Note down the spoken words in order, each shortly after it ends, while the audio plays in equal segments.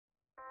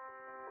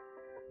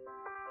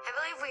I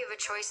believe we have a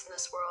choice in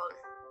this world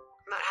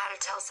about how to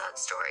tell sad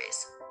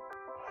stories.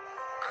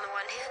 On the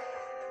one hand,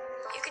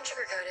 you can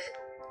sugarcoat it.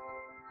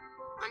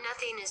 And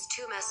nothing is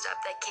too messed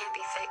up that can't be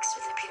fixed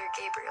with a Peter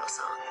Gabriel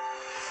song.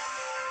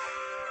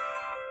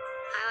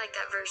 I like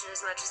that version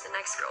as much as the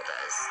next girl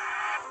does.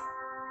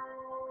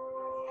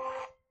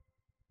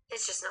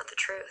 It's just not the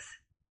truth.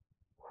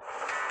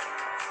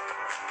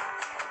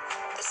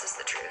 This is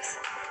the truth.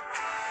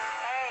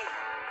 Hey,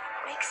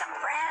 make some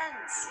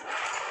friends.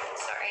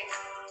 Sorry.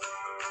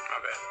 My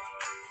bad.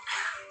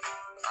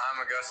 I'm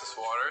Augustus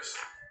Waters.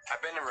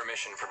 I've been in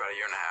remission for about 1.5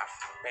 years.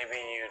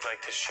 Maybe you'd like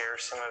to share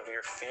some of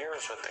your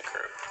fears with the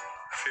group.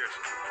 Fears.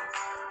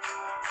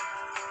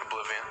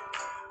 Oblivion.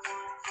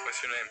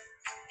 What's your name?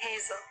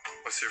 Hazel.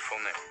 What's your full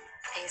name?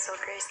 Hazel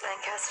Grace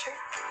Lancaster.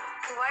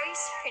 Why are you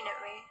staring at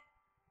me?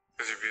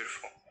 Because you're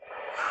beautiful.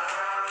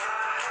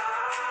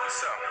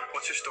 So,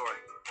 what's your story?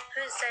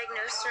 I was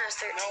diagnosed when I was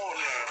 13.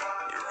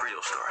 Your real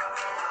story.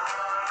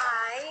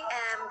 I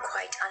am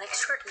quite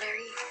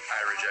unextraordinary. I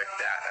reject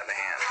that at the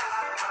hand.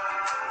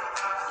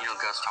 You know,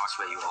 Gus talks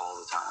about you all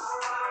the time.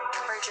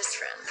 We're just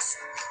friends.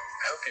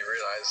 I hope you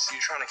realize you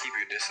trying to keep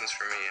your distance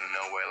from me in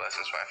no way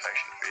lessens my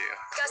affection for you.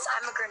 Gus,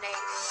 I'm a grenade.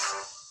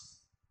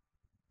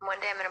 One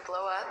day I'm gonna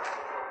blow up,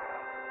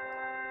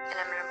 and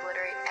I'm gonna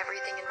obliterate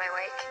everything in my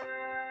wake.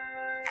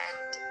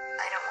 And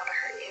I don't want to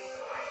hurt you.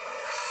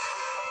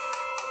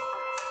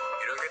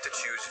 You don't get to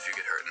choose if you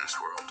get hurt in this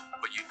world,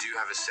 but you do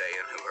have a say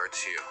in who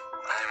hurts you.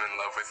 I am in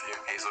love with you,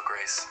 Hazel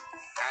Grace.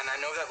 And I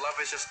know that love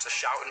is just a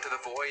shout into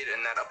the void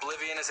and that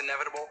oblivion is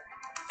inevitable.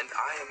 And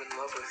I am in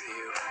love with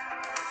you.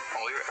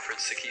 All your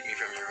efforts to keep me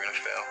from you are gonna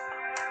fail.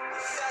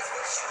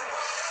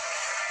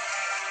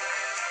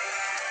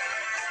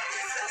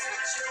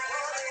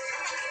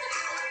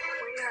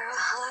 We are a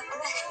hot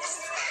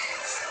mess.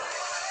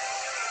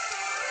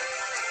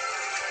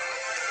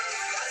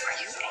 Are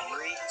you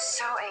angry?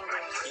 So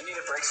angry. You need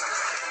to break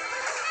something.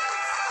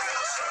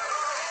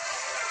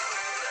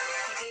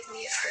 You gave me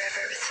it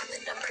forever within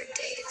the numbered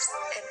days,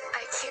 and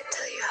I can't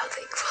tell you how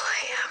thankful I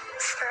am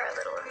for our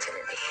little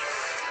infinity.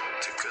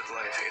 It's a good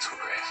life, Hazel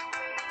Grace.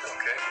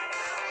 Okay?